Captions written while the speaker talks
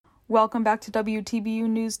Welcome back to WTBU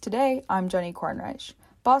News Today. I'm Jenny Kornreich.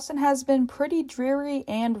 Boston has been pretty dreary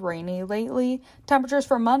and rainy lately. Temperatures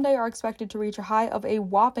for Monday are expected to reach a high of a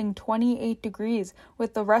whopping 28 degrees,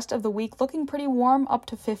 with the rest of the week looking pretty warm, up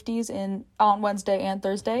to 50s on Wednesday and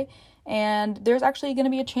Thursday. And there's actually going to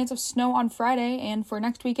be a chance of snow on Friday, and for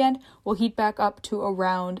next weekend, we'll heat back up to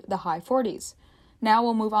around the high 40s. Now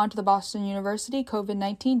we'll move on to the Boston University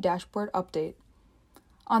COVID-19 dashboard update.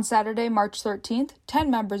 On Saturday, March 13th, 10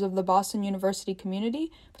 members of the Boston University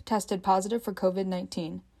community tested positive for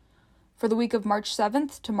COVID-19. For the week of March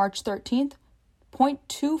 7th to March 13th,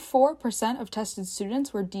 0.24% of tested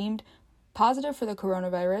students were deemed positive for the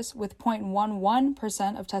coronavirus, with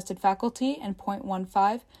 0.11% of tested faculty and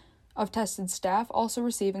 0.15% of tested staff also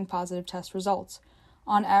receiving positive test results.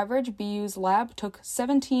 On average, BU's lab took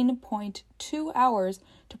 17.2 hours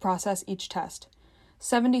to process each test.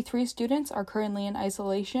 73 students are currently in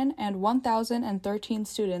isolation, and 1,013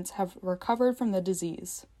 students have recovered from the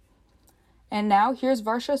disease. And now, here's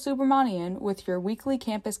Varsha Subramanian with your weekly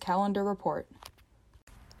campus calendar report.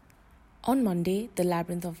 On Monday, the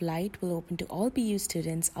Labyrinth of Light will open to all BU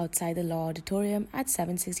students outside the Law Auditorium at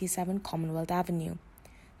 767 Commonwealth Avenue.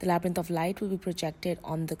 The Labyrinth of Light will be projected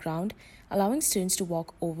on the ground, allowing students to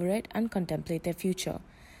walk over it and contemplate their future.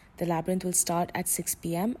 The labyrinth will start at 6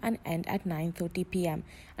 p.m. and end at 9:30 p.m.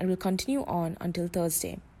 and will continue on until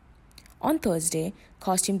Thursday. On Thursday,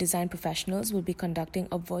 costume design professionals will be conducting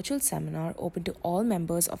a virtual seminar open to all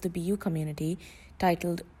members of the BU community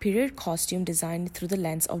titled Period Costume Design Through the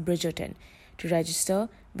Lens of Bridgerton. To register,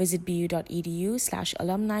 visit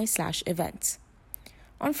bu.edu/alumni/events.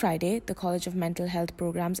 On Friday, the College of Mental Health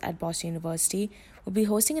Programs at Boston University will be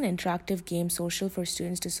hosting an interactive game social for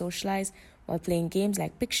students to socialize while playing games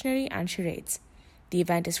like Pictionary and charades. The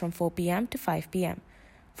event is from 4 p.m. to 5 p.m.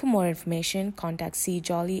 For more information, contact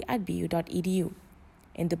cjolly@bu.edu.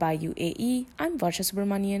 In Dubai, UAE, I'm Varsha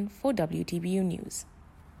Subramanian for WTBU News.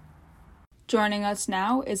 Joining us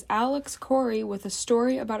now is Alex Corey with a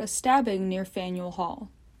story about a stabbing near Faneuil Hall.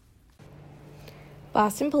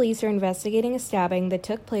 Boston police are investigating a stabbing that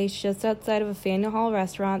took place just outside of a Faneuil Hall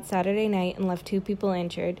restaurant Saturday night and left 2 people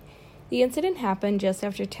injured. The incident happened just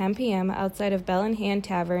after 10 p.m. outside of Bell and Hand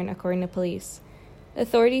Tavern, according to police.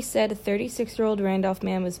 Authorities said a 36-year-old Randolph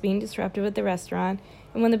man was being disruptive at the restaurant,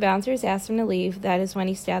 and when the bouncers asked him to leave, that is when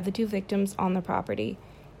he stabbed the 2 victims on the property.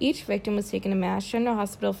 Each victim was taken to Mass General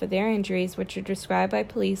Hospital for their injuries, which are described by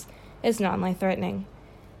police as non-life-threatening.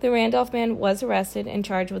 The Randolph man was arrested and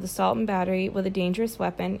charged with assault and battery with a dangerous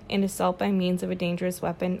weapon and assault by means of a dangerous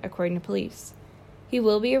weapon, according to police. He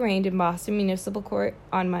will be arraigned in Boston Municipal Court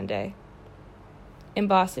on Monday. In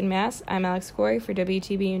Boston, Mass., I'm Alex Corey for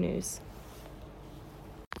WTBU News.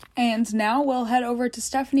 And now we'll head over to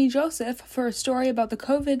Stephanie Joseph for a story about the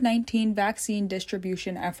COVID-19 vaccine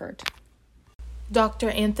distribution effort. Dr.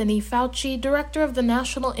 Anthony Fauci, director of the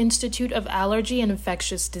National Institute of Allergy and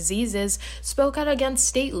Infectious Diseases, spoke out against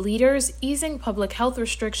state leaders easing public health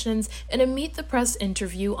restrictions in a Meet the Press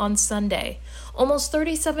interview on Sunday. Almost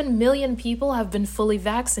 37 million people have been fully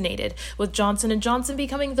vaccinated, with Johnson & Johnson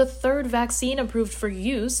becoming the 3rd vaccine approved for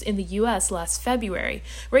use in the U.S. last February,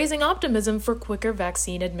 raising optimism for quicker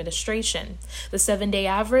vaccine administration. The 7-day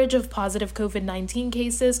average of positive COVID-19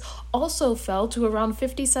 cases also fell to around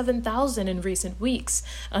 57,000 in recent weeks,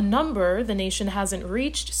 a number the nation hasn't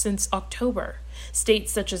reached since October.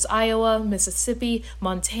 States such as Iowa, Mississippi,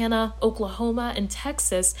 Montana, Oklahoma, and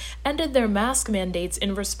Texas ended their mask mandates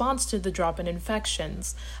in response to the drop in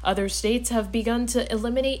infections. Other states have begun to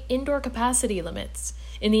eliminate indoor capacity limits.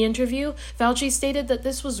 In the interview, Fauci stated that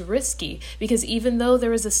this was risky because even though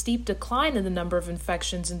there is a steep decline in the number of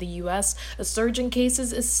infections in the U.S., a surge in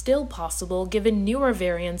cases is still possible given newer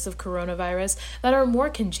variants of coronavirus that are more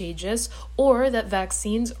contagious or that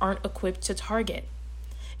vaccines aren't equipped to target.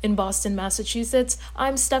 In Boston, Massachusetts,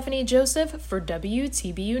 I'm Stephanie Joseph for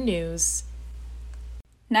WTBU News.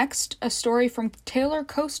 Next, a story from Taylor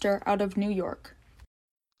Coaster out of New York.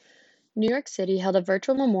 New York City held a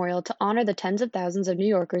virtual memorial to honor the tens of thousands of New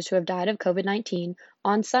Yorkers who have died of COVID-19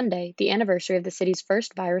 on Sunday, the anniversary of the city's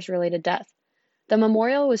first virus-related death. The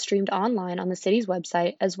memorial was streamed online on the city's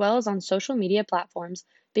website as well as on social media platforms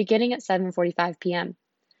beginning at 7:45 p.m.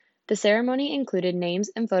 The ceremony included names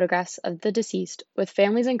and photographs of the deceased, with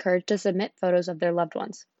families encouraged to submit photos of their loved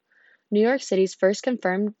ones. New York City's first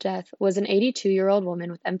confirmed death was an 82-year-old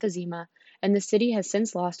woman with emphysema, and the city has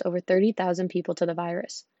since lost over 30,000 people to the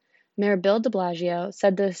virus. Mayor Bill de Blasio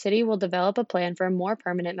said the city will develop a plan for a more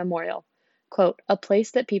permanent memorial, quote, a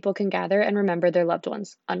place that people can gather and remember their loved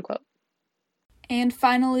ones, unquote. And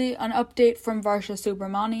finally, an update from Varsha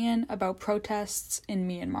Subramanian about protests in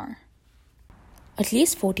Myanmar. At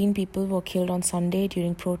least 14 people were killed on Sunday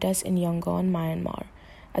during protests in Yangon, Myanmar.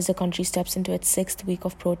 As the country steps into its sixth week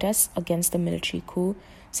of protests against the military coup,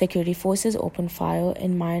 security forces opened fire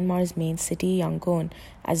in Myanmar's main city, Yangon,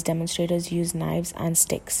 as demonstrators used knives and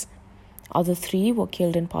sticks. Other 3 were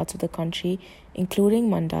killed in parts of the country, including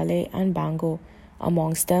Mandalay and Bango,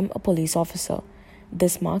 amongst them a police officer.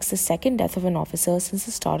 This marks the second death of an officer since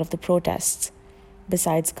the start of the protests.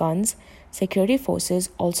 Besides guns, security forces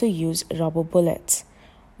also used rubber bullets.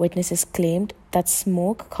 Witnesses claimed that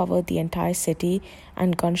smoke covered the entire city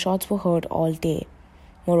and gunshots were heard all day.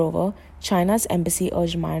 Moreover, China's embassy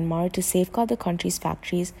urged Myanmar to safeguard the country's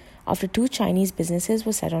factories after 2 Chinese businesses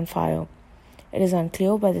were set on fire. It is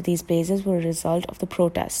unclear whether these blazes were a result of the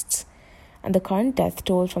protests. And the current death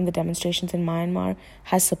toll from the demonstrations in Myanmar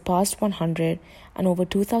has surpassed 100 and over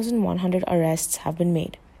 2,100 arrests have been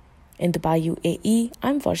made. In Dubai, UAE,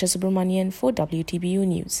 I'm Varsha Subramanian for WTBU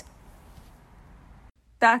News.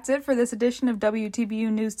 That's it for this edition of WTBU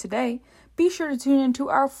News Today. Be sure to tune in to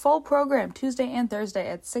our full program Tuesday and Thursday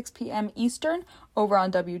at 6 p.m. Eastern over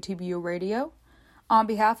on WTBU Radio. On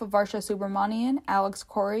behalf of Varsha Subramanian, Alex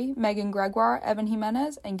Corey, Megan Gregoire, Evan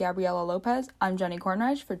Jimenez, and Gabriela Lopez, I'm Jenny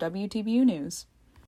Kornreich for WTBU News.